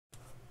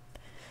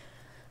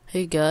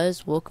Hey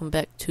guys, welcome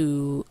back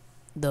to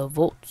the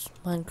Volts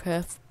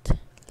Minecraft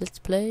Let's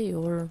Play,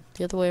 or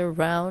the other way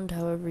around,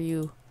 however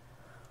you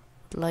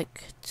would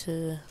like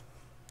to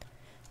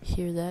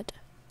hear that.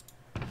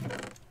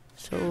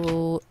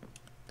 So,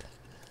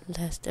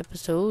 last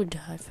episode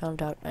I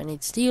found out I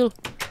need steel,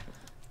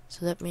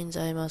 so that means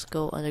I must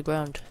go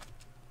underground.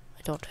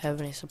 I don't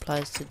have any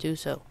supplies to do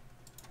so.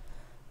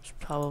 Should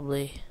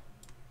probably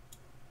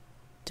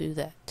do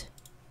that.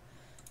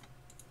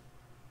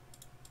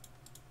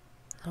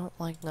 I don't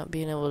like not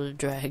being able to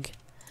drag.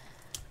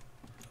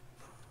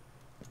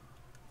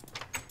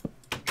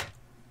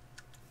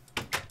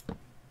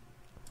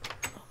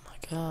 Oh my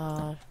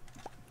god.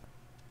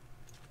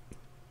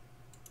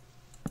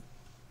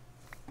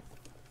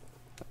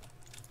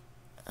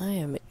 I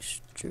am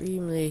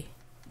extremely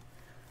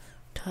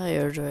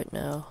tired right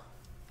now.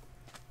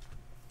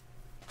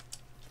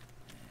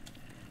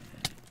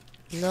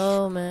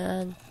 No,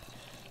 man.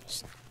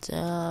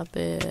 Stop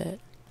it.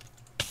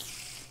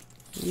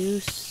 You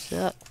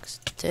suck.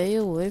 Stay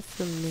away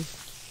from me.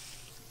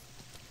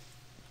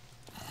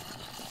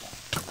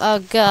 Oh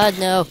god,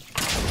 no.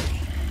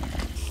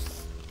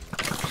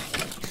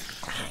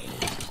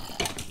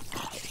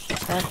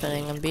 What's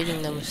happening? I'm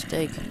beating the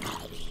mistake.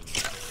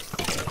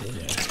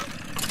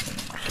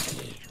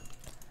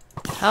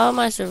 How am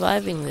I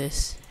surviving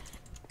this?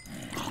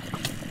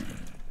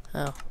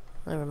 Oh,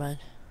 never mind.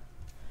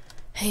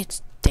 Hey,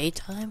 it's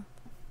daytime?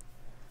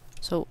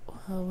 So,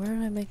 where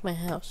did I make my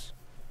house?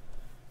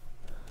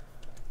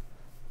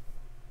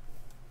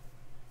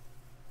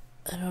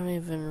 I don't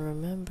even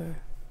remember.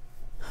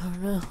 Oh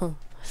no.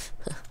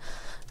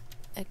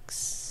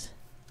 X.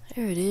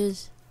 There it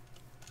is.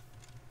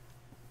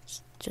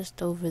 It's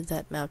just over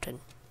that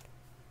mountain.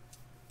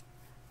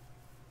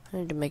 I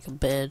need to make a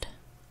bed.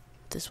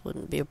 This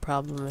wouldn't be a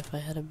problem if I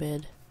had a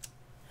bed.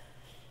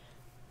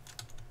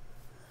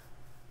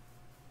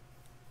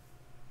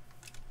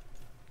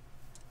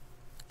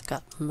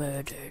 Got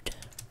murdered.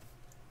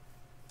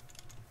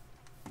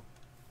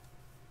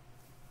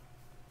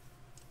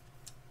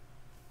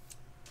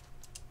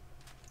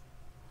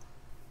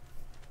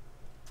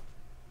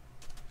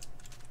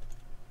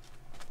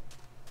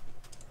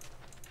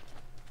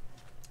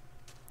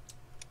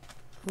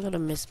 I'm gonna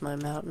miss my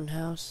mountain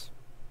house.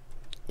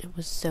 It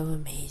was so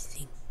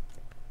amazing.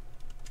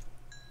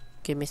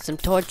 Give me some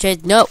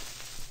torches. No!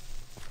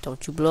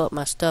 Don't you blow up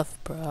my stuff,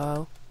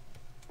 bro.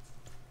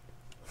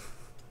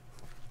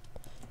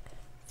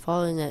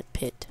 Fall in that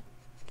pit.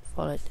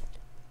 Fall in it.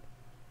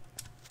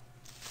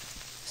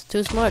 It's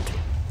too smart.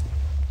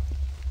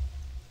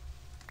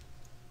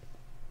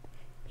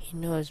 He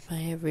knows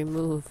my every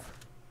move.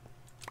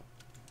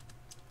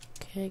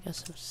 Okay, got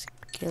some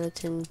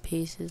skeleton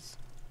pieces.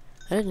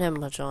 I didn't have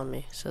much on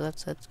me, so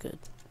that's good.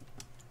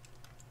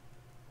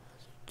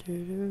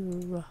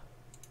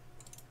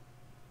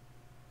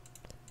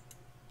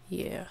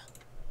 Yeah.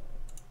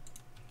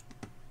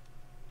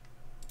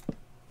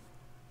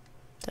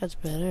 That's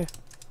better.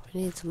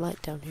 We need some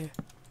light down here.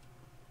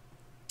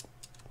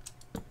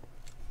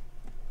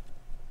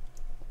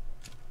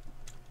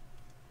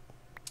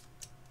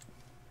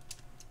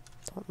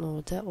 Don't know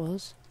what that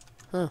was.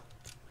 Huh.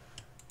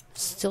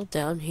 It's still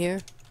down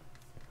here?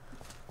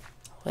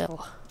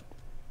 Well.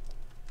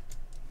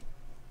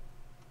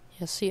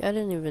 Yeah, see, I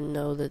didn't even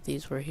know that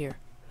these were here.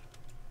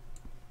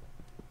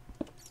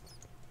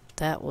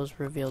 That was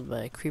revealed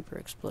by a creeper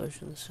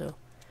explosion, so...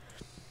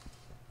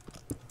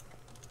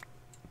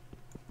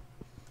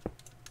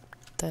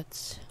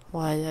 That's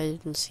why I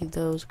didn't see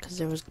those, because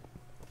there was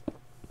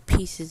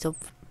pieces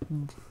of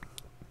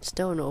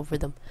stone over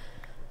them.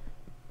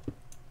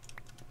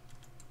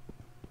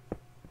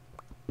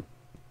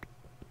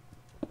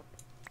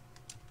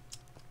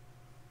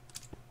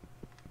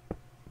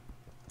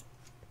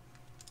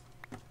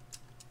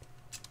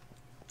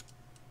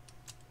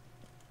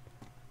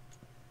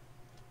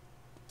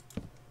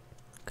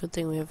 Good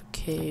thing we have a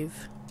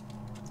cave.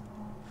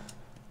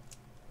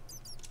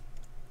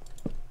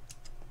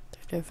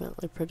 They're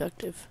definitely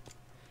productive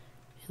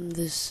in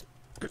this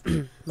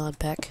mod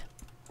pack.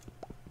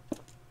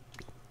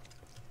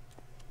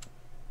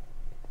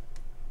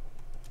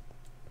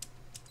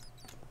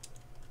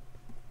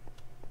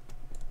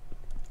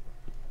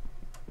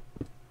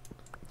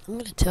 I'm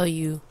gonna tell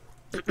you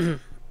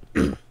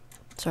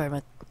sorry,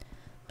 my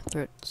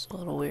throat's a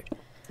little weird,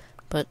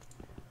 but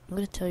I'm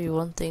gonna tell you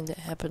one thing that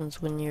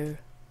happens when you're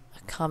a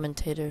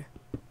commentator.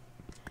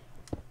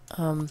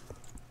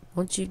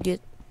 Once you get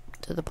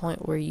to the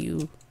point where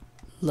you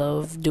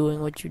love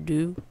doing what you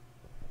do,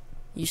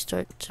 you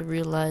start to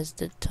realize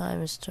that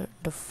time is starting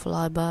to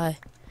fly by.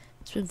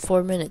 It's been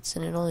 4 minutes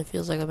and it only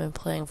feels like I've been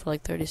playing for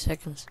like 30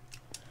 seconds.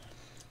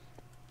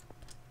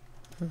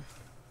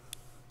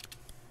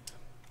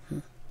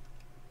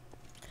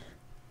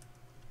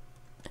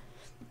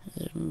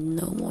 There's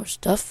no more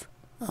stuff.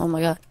 Oh my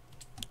god.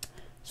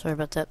 Sorry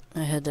about that.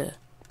 I had to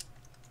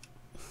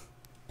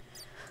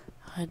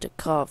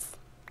cough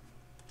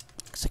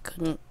because I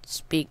couldn't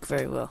speak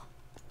very well.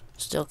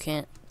 Still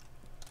can't.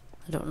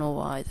 I don't know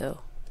why though.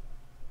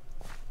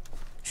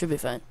 Should be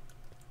fine.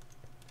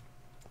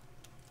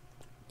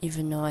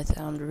 even though I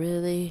sound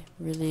really,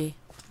 really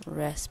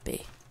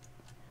raspy.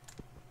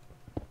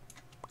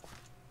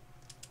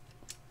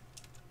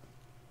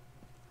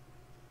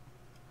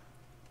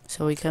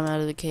 So we come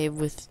out of the cave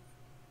with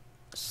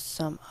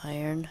some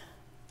iron,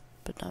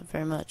 but not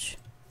very much.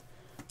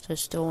 So I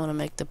still want to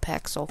make the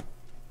Paxel.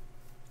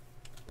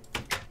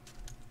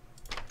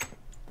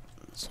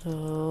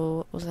 So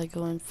what was I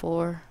going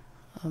for?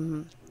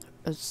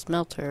 A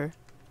smelter,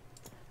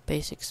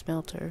 basic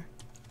smelter.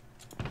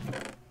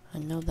 I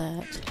know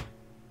that.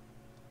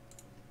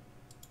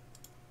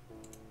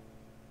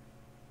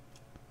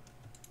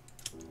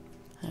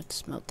 I have to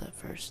smelt that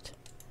first.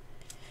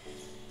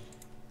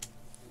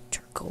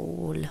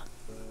 Charcoal.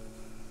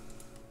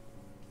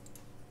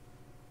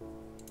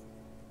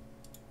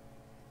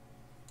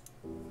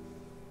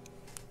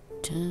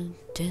 Dun,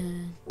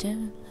 dun,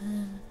 dun,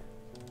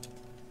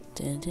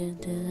 dun, dun,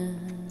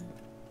 dun.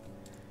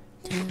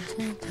 Dun,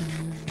 dun,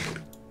 dun.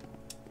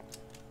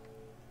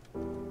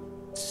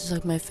 This is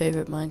like my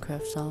favorite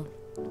Minecraft song.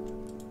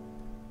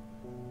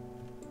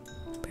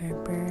 Burr,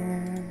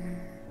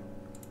 burr.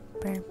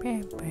 Burr,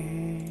 burr,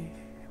 burr.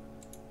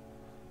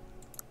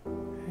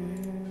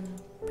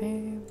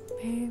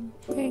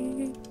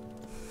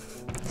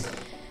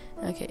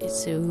 Okay,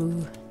 so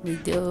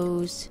need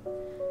those.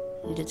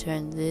 Need to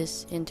turn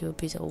this into a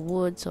piece of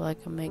wood so I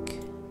can make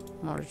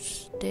more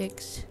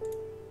sticks.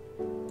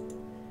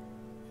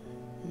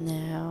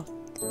 Now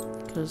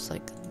it goes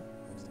like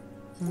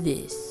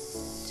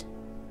this.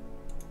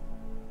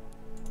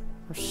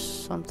 Or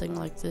something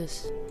like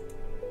this.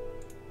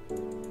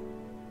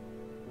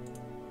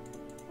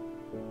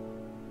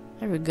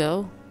 There we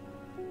go.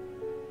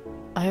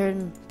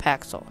 Iron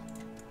Paxel.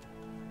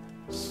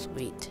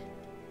 Sweet.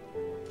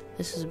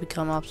 This has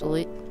become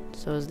obsolete.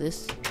 So is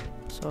this.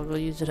 So I'll go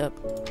use it up.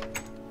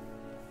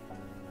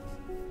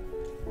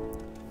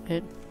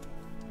 Good.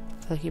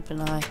 I'll keep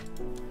an eye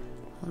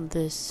on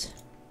this.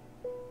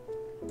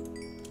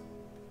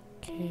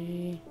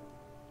 Okay.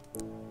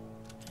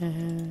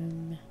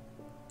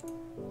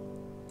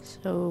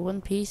 So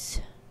one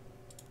piece.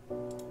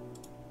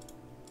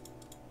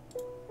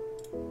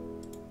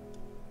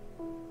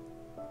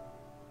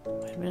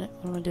 Wait a minute,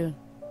 what am I doing?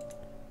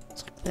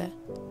 It's like that.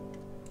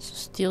 So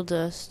steel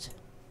dust.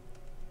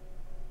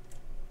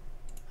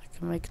 I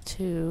can make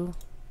 2.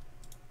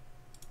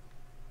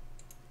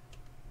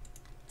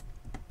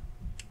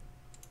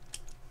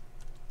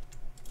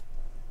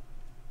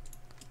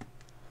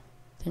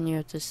 Then you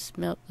have to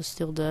smelt the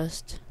steel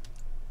dust.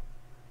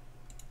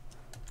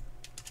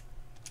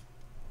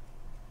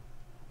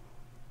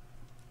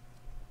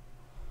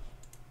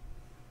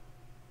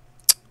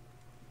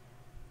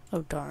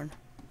 Oh darn.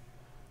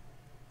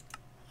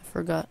 I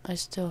forgot I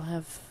still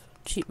have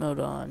cheat mode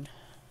on.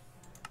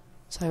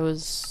 So I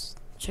was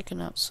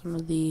checking out some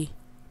of the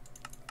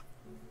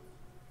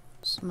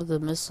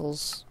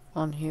missiles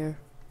on here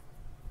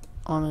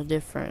on a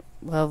different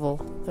level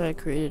that I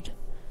created.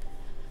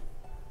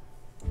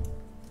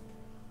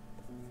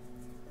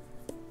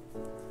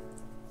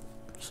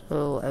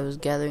 So I was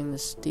gathering the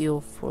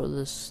steel for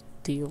the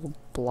steel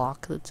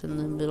block that's in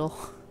the middle.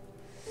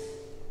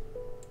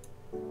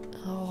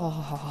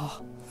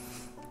 Oh,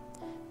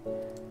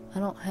 I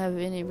don't have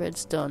any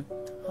redstone.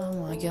 Oh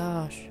my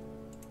gosh.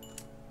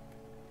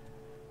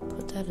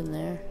 Put that in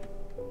there.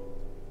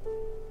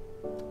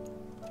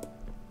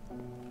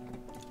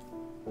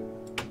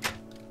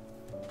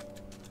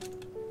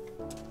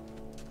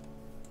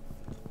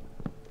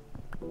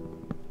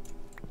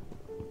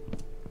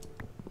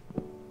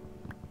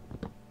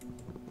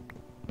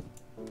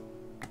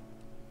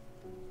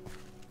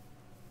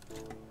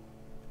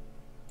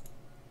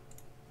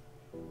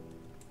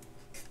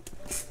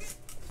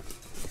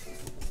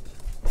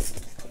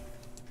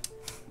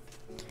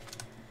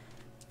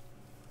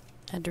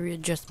 Had to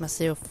readjust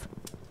myself.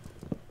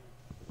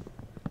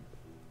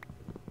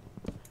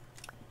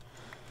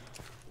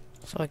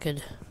 So I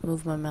could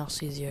move my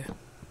mouse easier.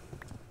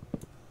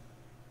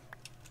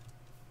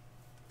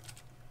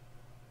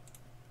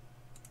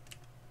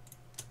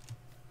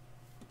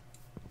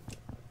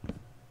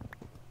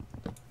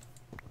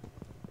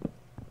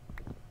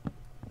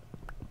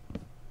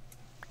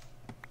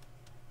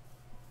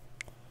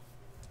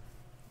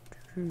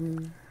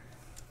 I'm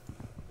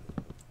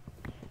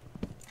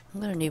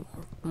gonna need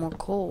more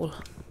coal.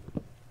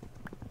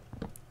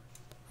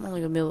 I'm only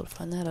gonna be able to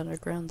find that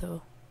underground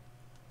though.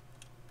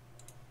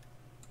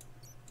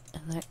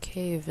 And that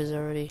cave is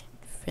already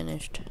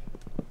finished.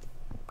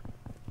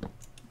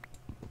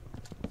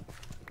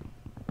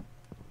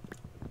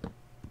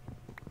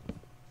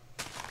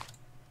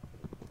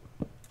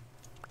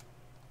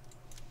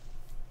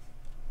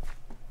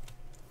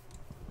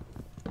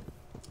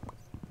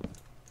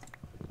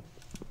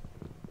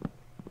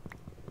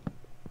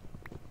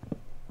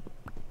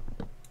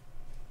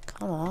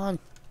 Come on.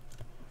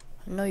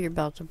 I know you're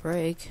about to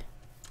break.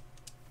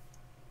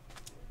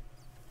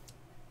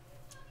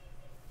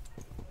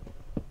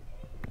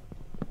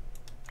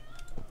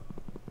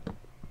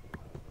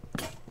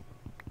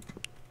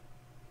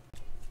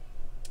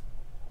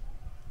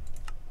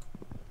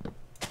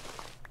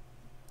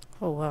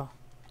 Oh wow,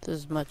 this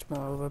is much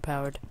more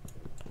overpowered.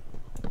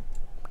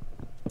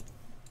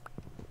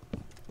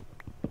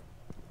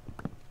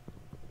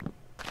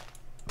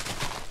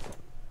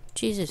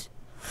 Jesus.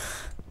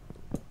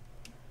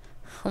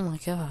 Oh my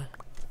god.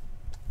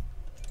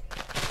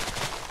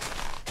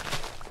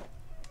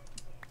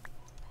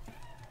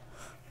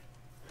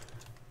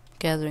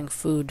 Gathering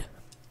food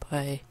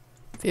by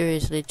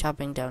furiously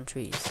chopping down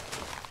trees.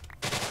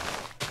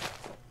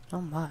 Oh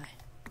my.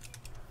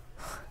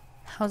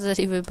 How's that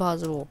even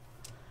possible?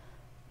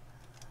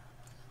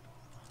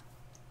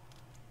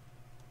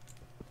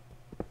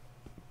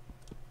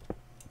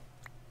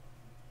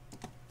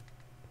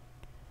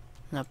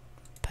 Now,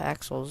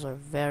 Paxels are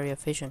very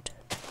efficient.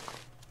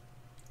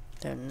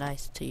 They're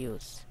nice to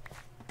use.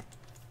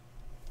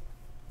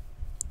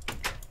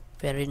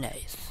 Very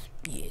nice.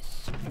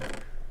 Yes.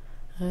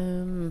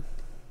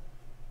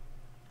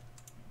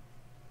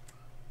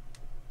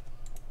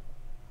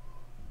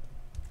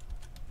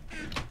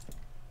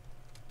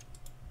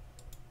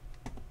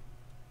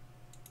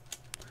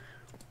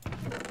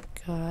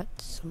 Got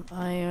some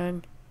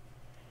iron.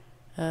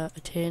 A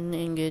tin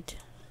ingot.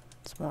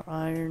 Some more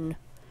iron.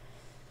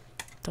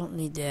 Don't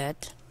need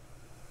that.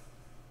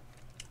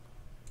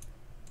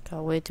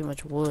 Got way too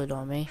much wood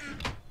on me.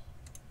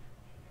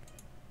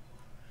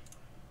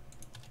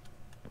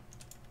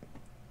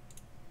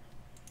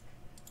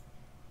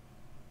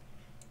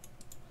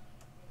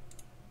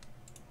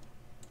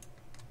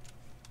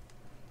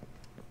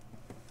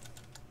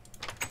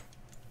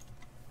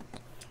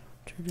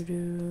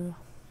 Doo-doo-doo.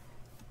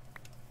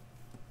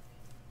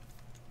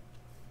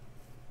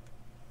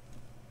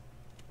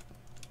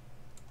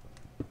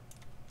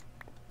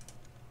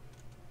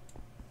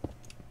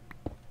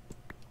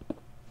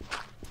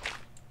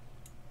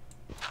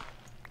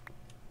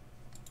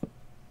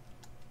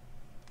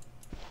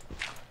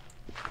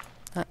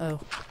 Uh-oh,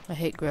 I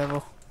hate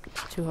gravel.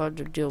 It's too hard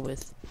to deal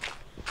with.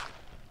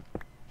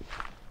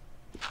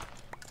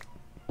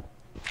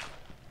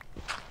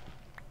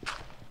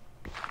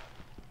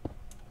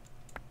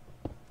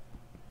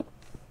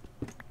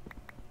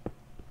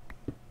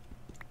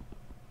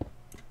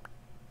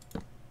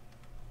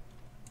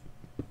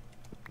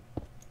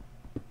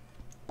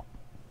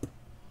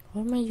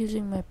 What am I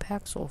using my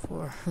Paxel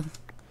for? I'm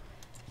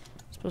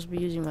supposed to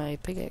be using my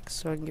pickaxe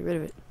so I can get rid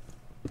of it.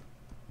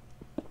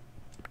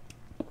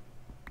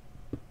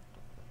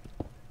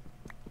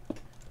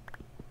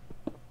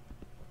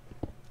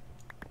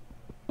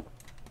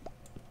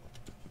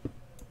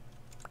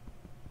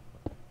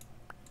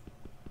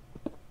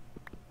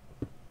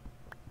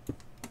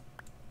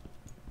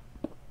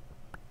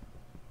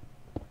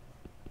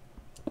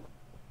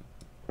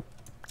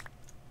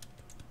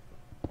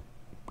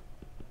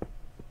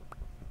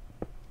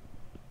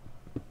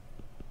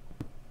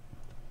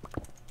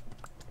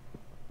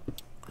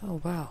 Oh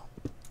wow,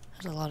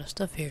 there's a lot of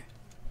stuff here.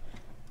 I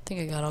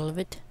think I got all of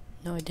it.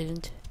 No, I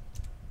didn't.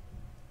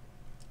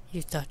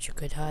 You thought you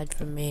could hide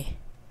from me.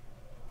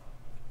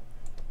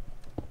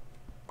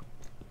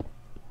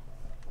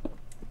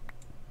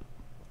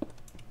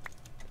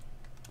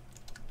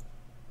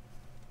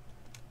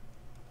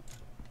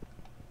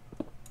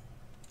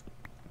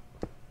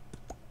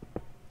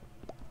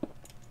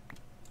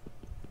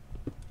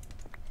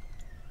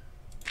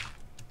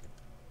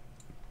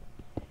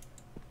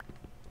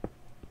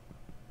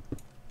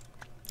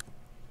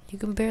 You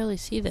can barely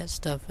see that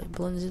stuff. It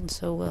blends in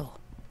so well.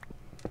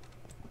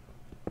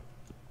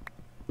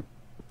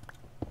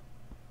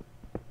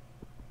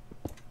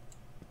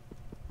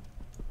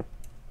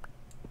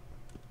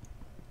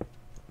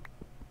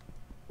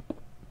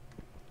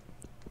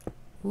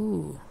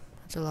 Ooh,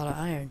 that's a lot of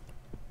iron.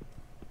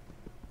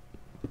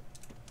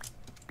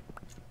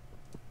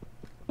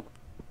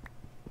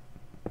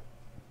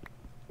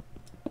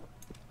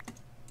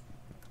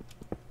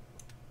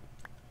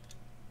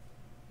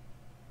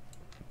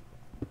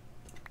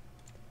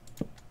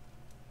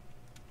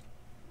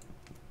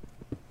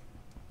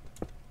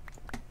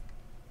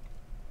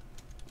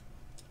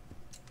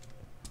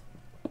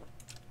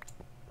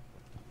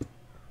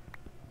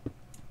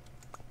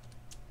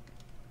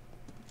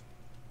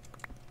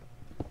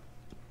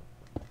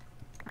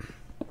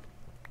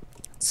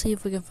 Let's see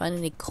if we can find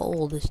any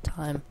coal this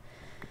time.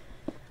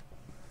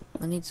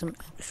 I need some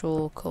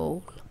actual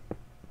coal.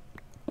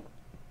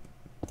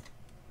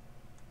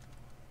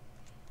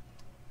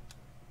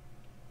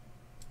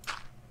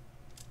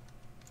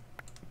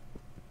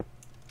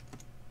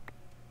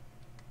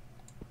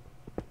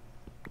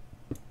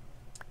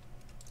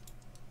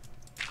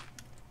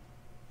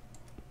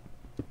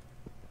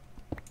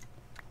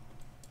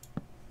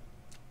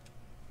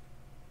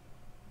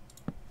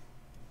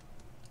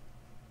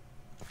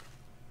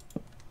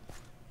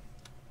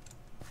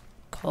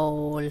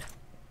 Coal.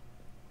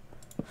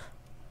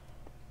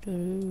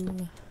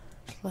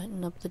 Just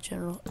lighten up the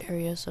general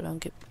area so I don't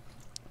get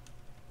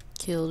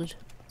killed.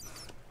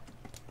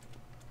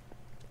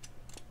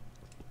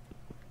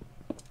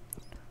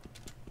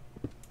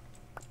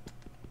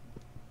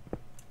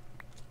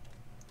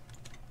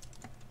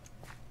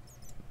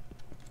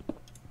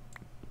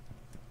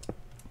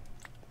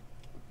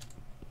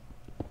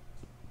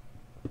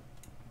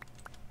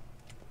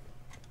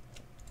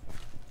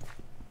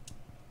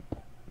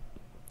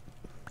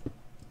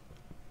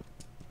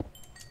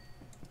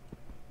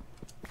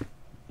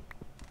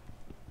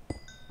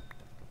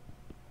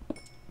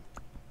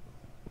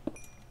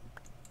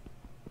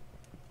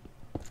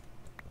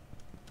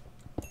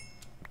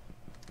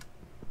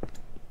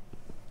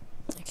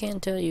 can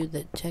tell you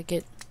that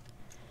Tekkit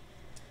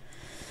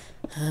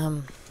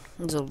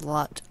is a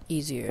lot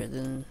easier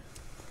than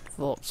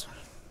Vaults.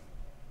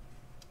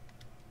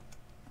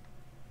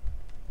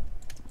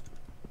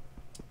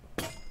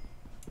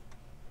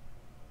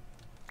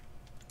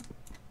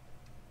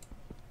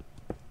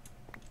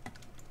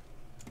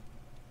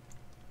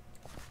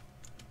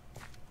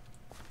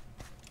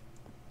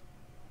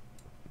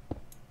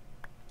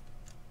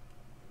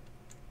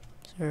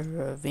 Is there a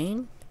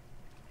ravine?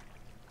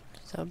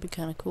 That would be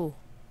kind of cool.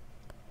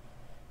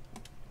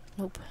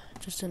 Nope,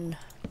 just a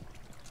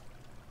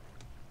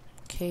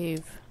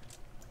cave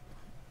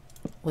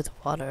with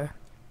water.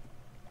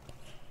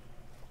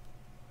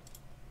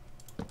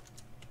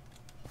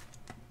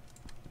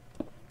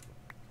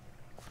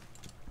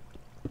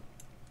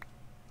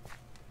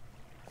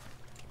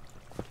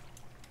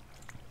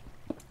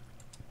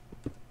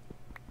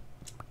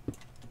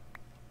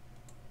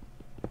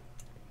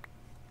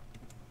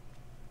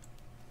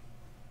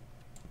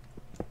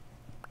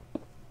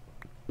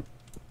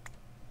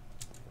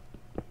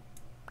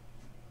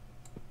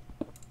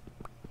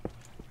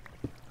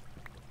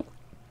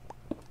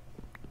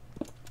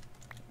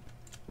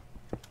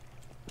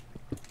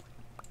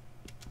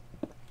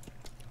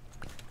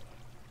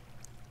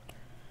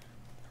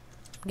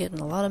 I'm getting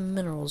a lot of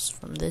minerals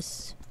from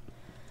this.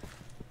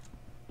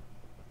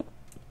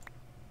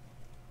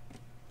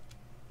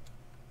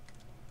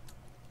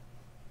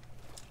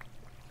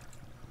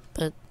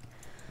 But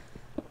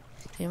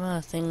the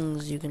amount of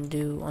things you can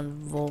do on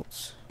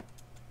Vaults,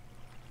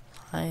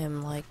 I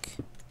am like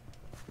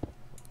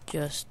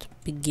just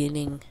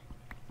beginning.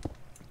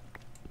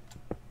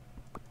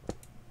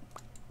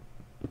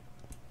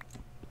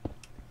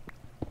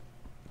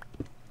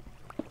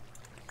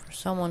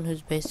 For someone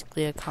who's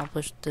basically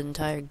accomplished the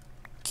entire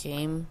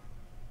game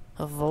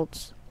of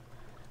Vaults,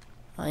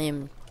 I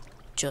am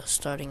just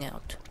starting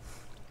out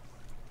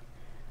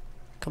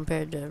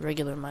compared to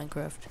regular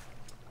Minecraft.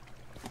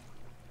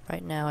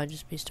 Right now I'd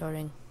just be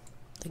starting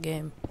the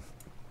game.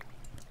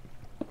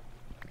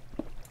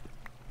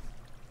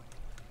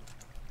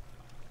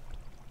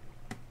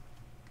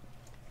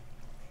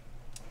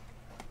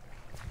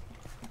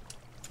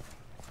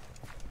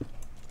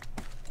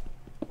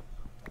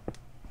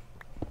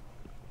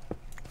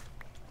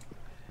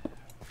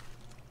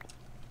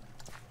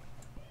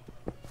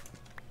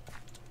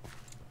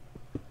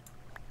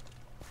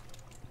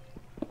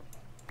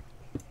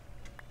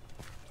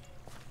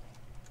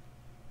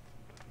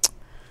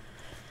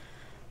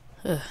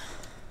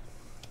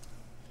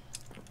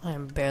 I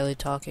am barely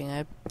talking.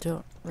 I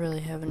don't really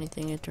have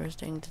anything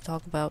interesting to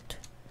talk about.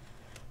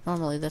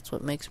 Normally that's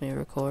what makes me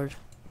record.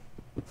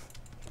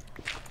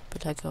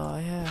 But I go, oh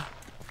yeah,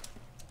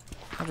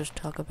 I'll just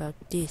talk about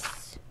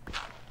this.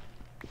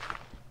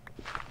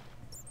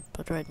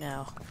 But right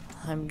now,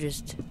 I'm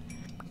just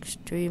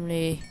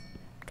extremely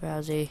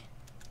drowsy.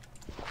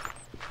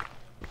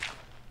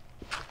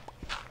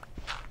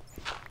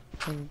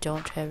 And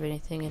don't have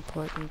anything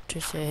important to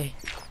say.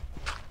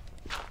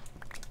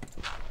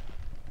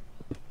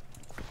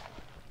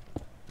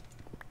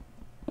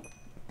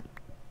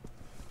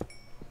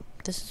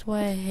 This is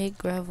why I hate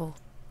gravel.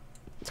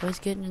 It's always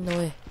getting in the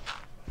way.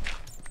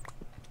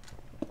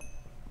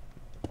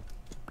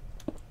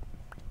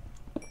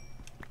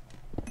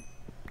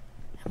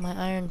 And my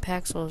iron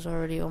paxel is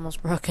already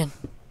almost broken.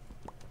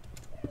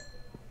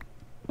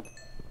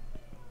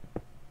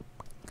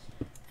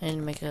 I need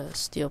to make a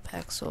steel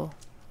paxel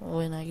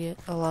when I get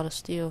a lot of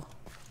steel.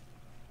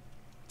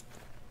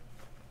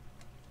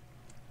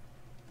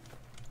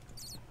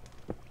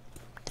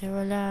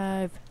 They're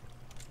alive.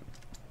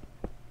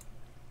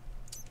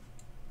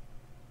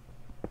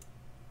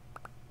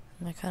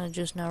 And I kind of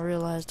just now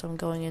realized I'm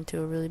going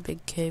into a really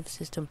big cave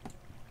system.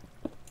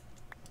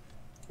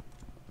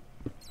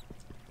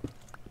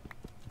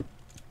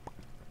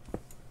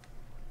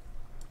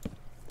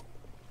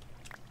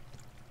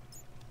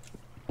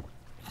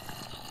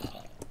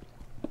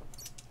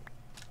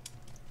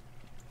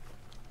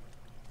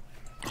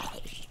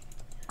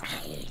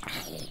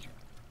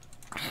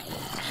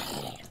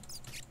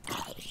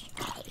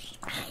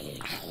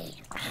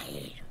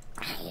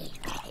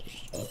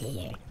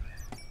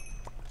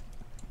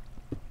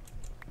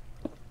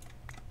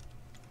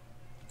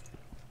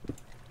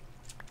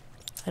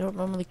 I don't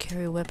normally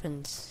carry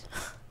weapons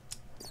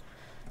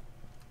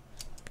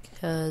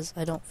because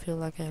I don't feel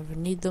like I ever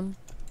need them,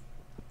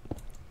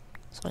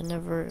 so I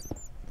never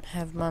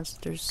have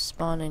monsters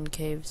spawn in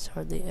caves,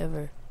 hardly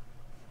ever.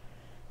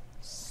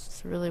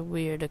 It's a really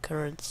weird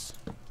occurrence.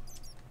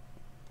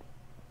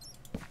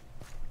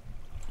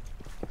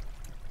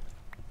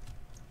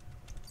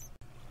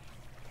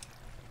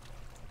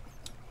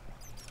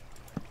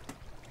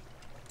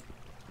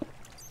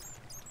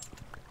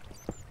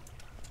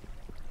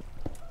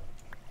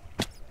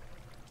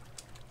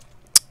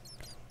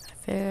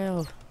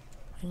 Failed.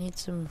 I need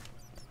some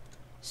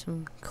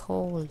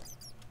coal.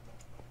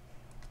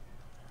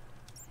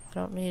 I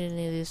don't need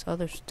any of this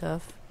other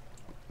stuff.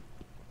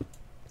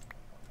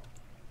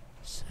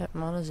 Set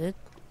mon is it?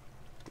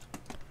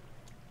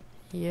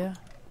 Yeah.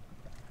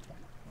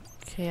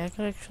 Okay, I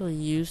could actually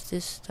use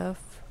this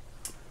stuff,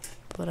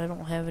 but I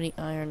don't have any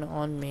iron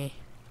on me.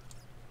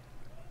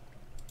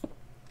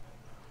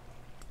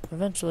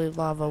 Eventually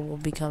lava will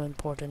become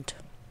important.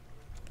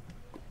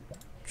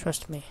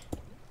 Trust me.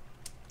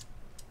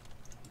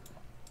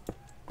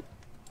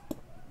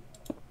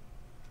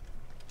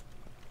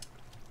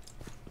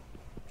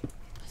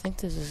 I think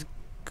this is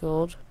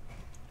gold.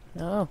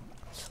 No,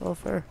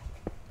 sulfur.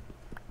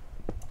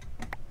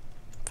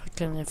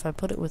 If I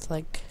put it with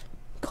like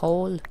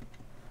coal,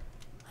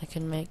 I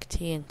can make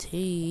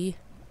TNT.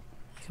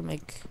 I can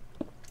make,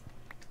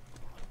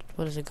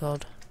 what is it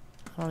called?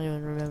 I don't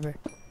even remember.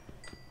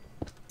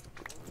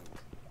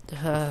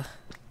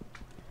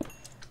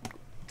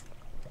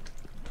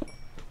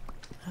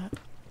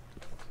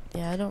 Yeah,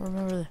 I don't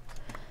remember.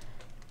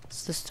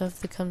 It's the stuff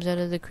that comes out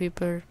of the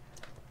creeper.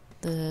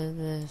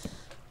 I'm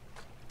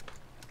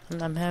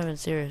having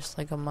serious,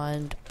 like a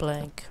mind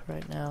blank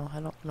right now. I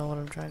don't know what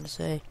I'm trying to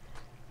say.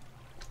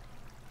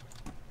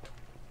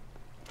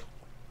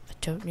 I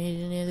don't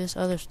need any of this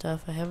other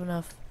stuff. I have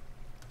enough.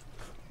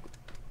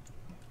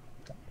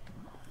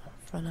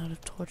 I've run out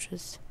of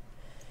torches.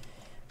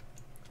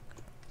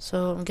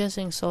 So I'm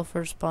guessing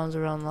sulfur spawns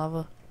around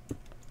lava.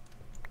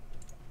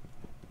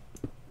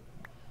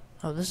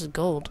 Oh, this is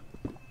gold.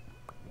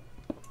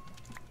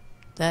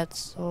 That's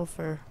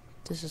sulfur.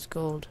 This is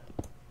gold.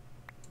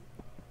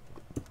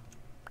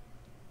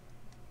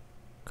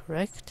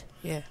 Correct?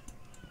 Yeah.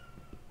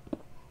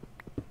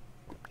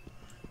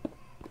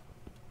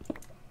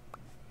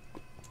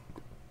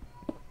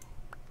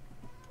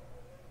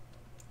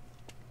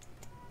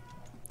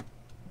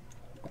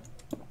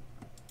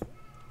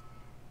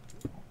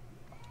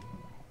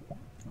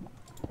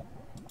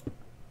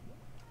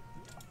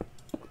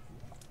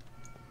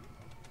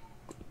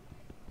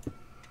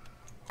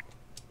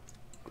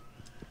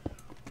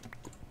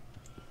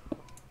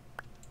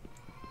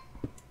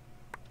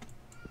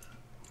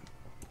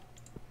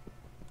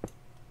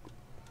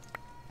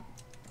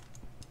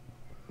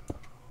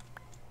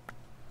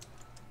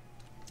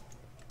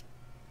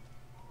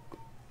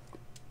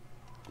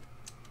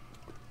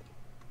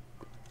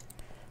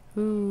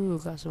 Ooh,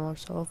 got some more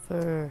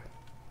sulfur.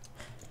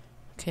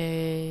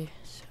 Okay,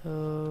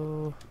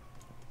 so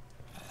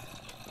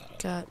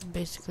got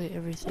basically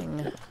everything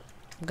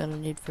I'm gonna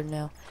need for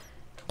now.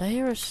 Did I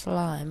hear a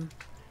slime?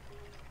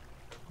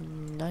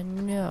 I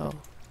know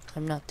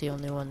I'm not the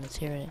only one that's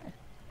hearing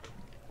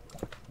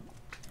it.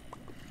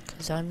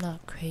 'Cause I'm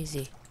not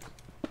crazy.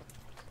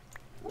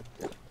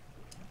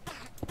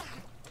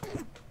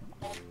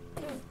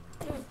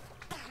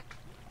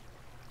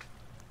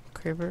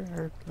 Creeper,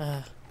 or,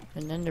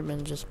 an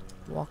Enderman just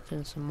walked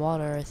in some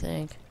water, I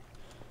think.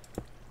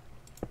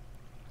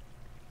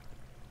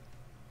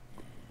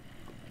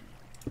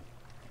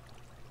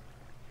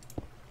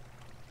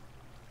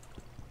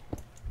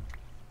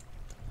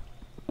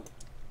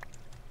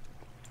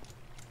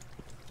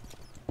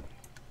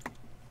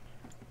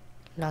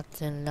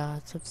 Lots and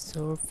lots of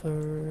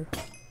sulfur.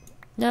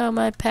 No,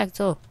 my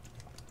pacto.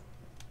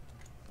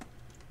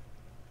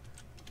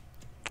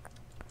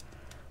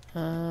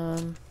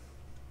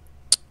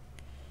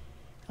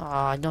 Oh,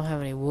 I don't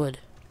have any wood.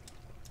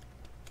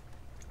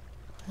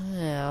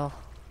 Well,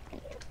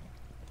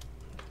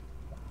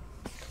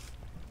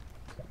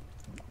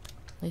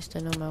 at least I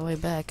know my way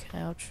back.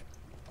 Ouch.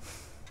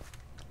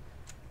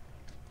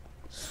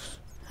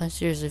 I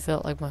seriously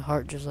felt like my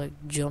heart just like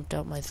jumped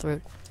out my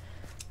throat.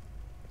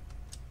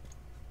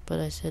 But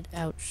I said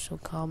ouch so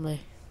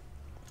calmly.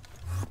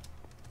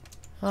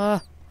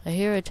 Ah, I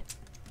hear it.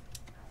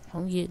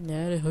 I'm getting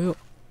out of here.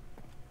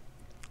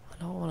 I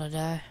don't want to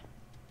die.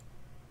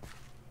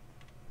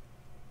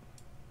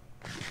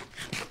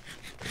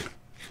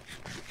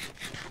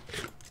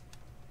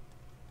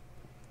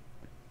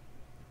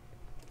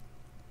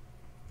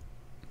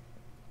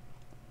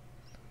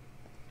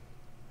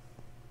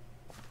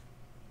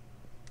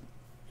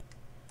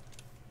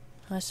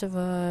 I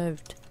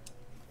survived.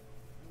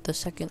 The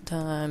second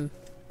time.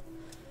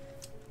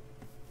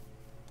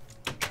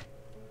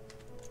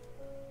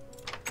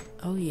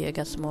 Oh yeah, I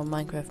got some more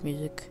Minecraft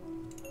music.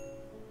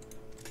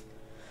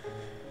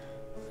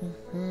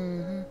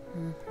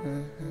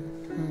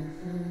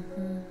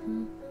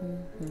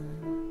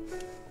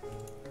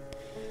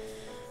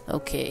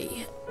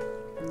 Okay.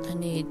 I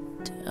need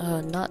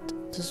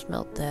not to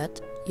smelt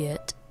that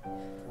yet.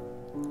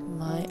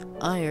 My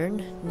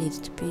iron needs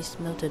to be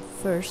smelted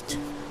first.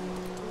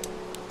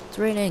 It's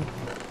raining.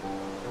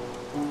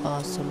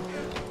 Awesome.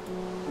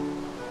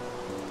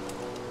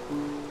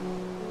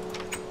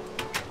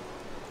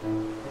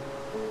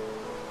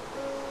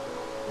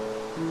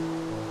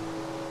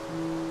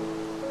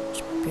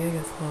 It's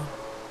beautiful.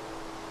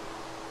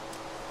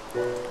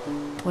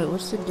 Wait,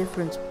 what's the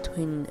difference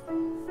between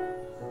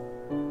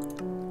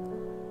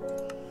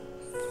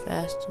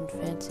fast and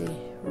fancy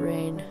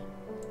rain?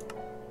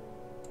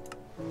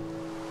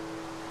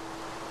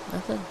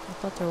 Nothing? I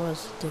thought there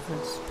was a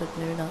difference, but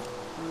maybe not.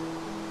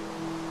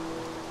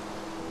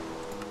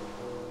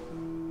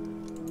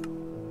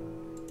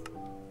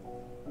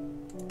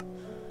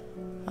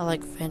 I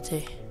like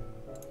fancy.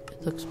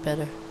 looks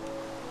better.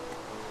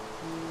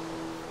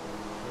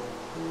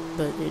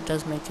 But it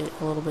does make it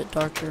a little bit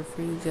darker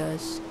for you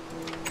guys.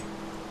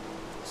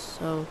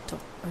 So,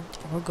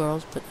 or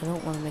girls, but I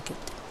don't want to make it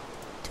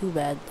too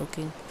bad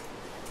looking.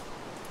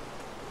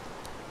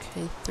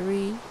 Okay,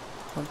 3.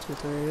 1, 2,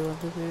 3, 1,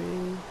 2,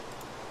 3.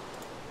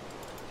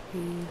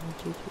 3, 1,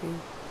 2, 3.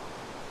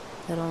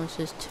 That only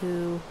says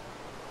 2.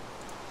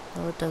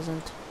 No, it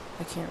doesn't.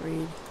 I can't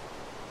read.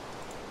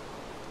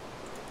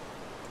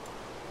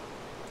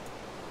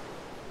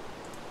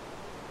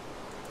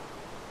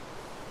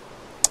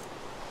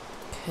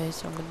 Okay,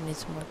 so I'm gonna need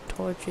some more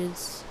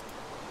torches.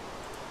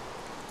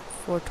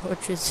 4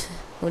 torches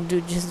would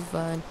do just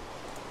fine.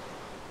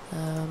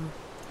 Give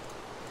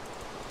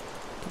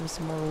me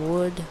some more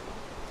wood.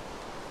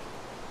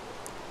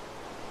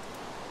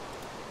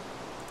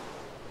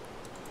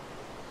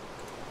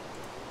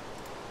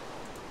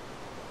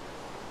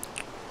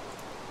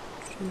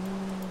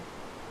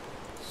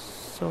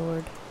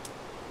 Sword.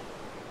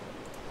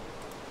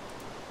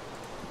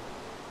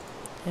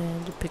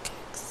 And a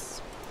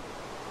pickaxe.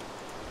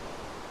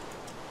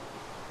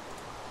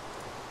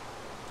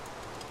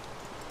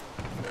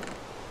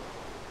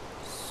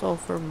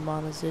 Sulfur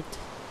monazite.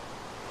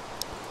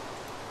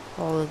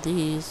 All of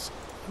these.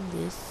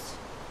 This,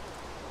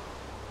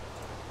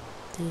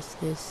 and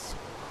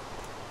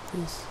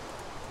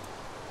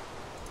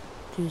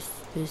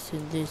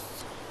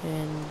this,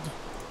 and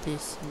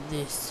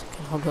this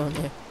can all go in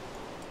there.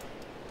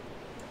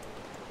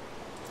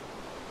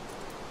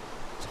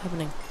 What's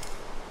happening?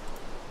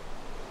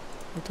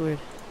 That's weird.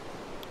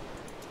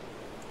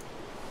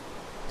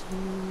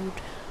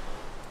 Dude.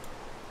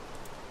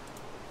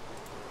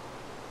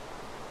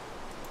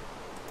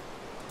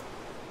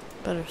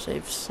 Better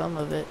save some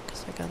of it,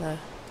 because I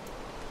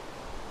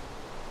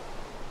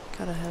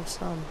gotta have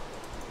some.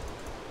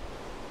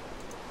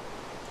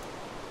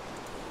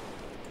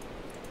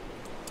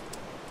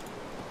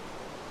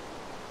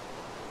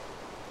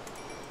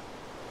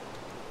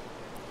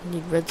 I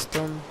need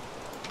redstone,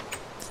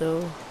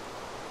 so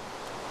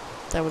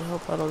that would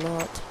help out a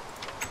lot.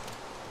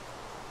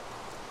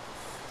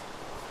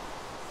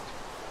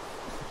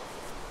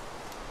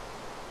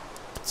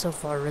 But so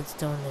far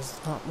redstone is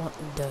not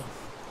wanting to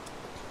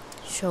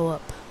show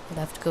up. I'd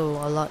have to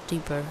go a lot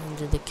deeper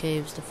into the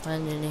caves to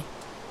find any.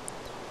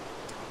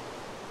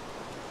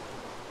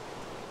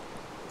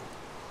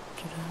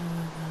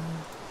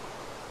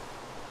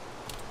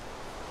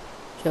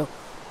 So,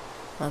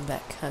 I'm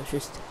back. I was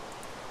just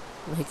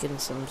making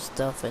some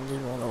stuff and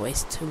didn't want to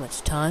waste too much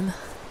time.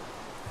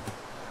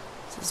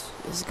 This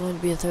is going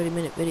to be a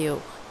 30-minute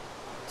video.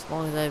 As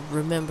long as I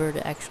remember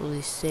to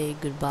actually say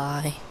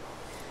goodbye.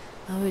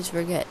 I always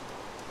forget.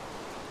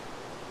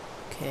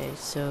 Okay,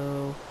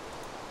 so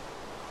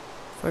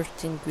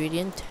first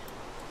ingredient.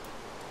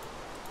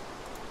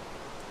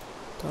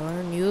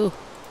 Darn you.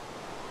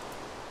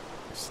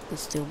 It's the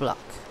steel block.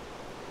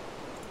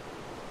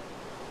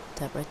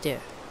 That right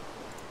there.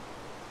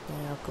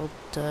 Now gold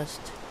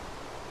dust.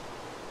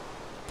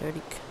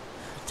 Dirty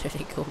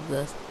gold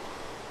dust.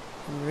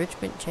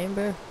 Enrichment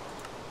chamber.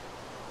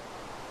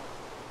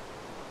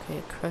 Okay,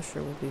 a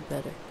crusher would be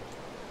better.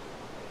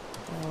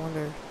 I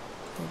wonder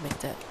how to make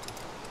that.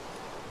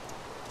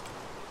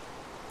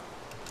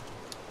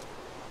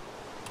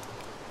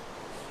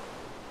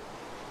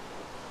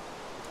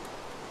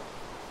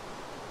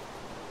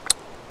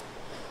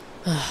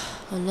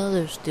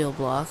 Another steel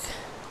block.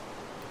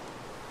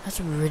 That's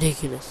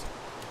ridiculous.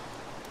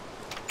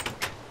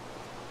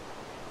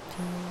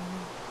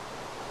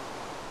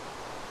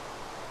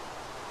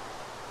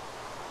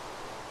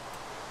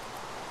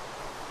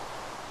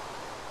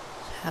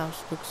 This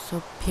house looks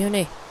so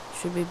puny.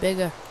 Should be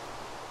bigger.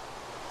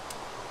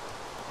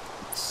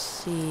 Let's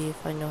see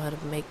if I know how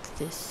to make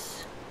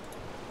this.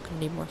 Gonna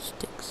need more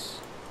sticks.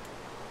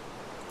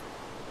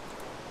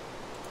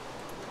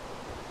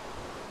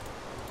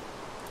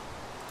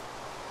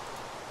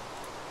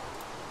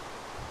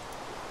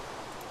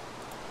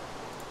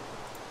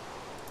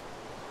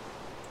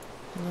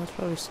 No, it's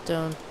probably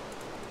stone.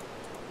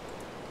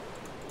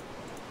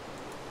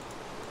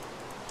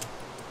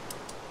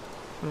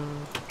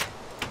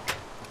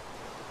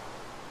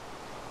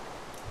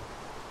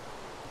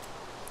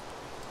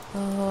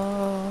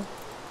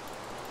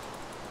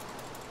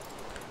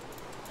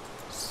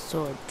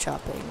 Sword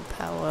chopping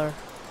power.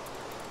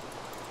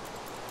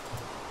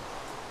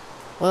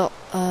 Well,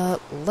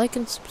 like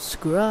and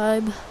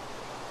subscribe,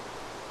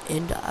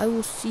 and I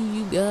will see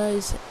you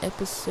guys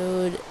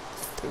episode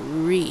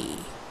 3.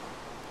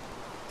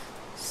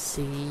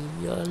 See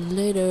ya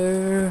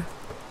later.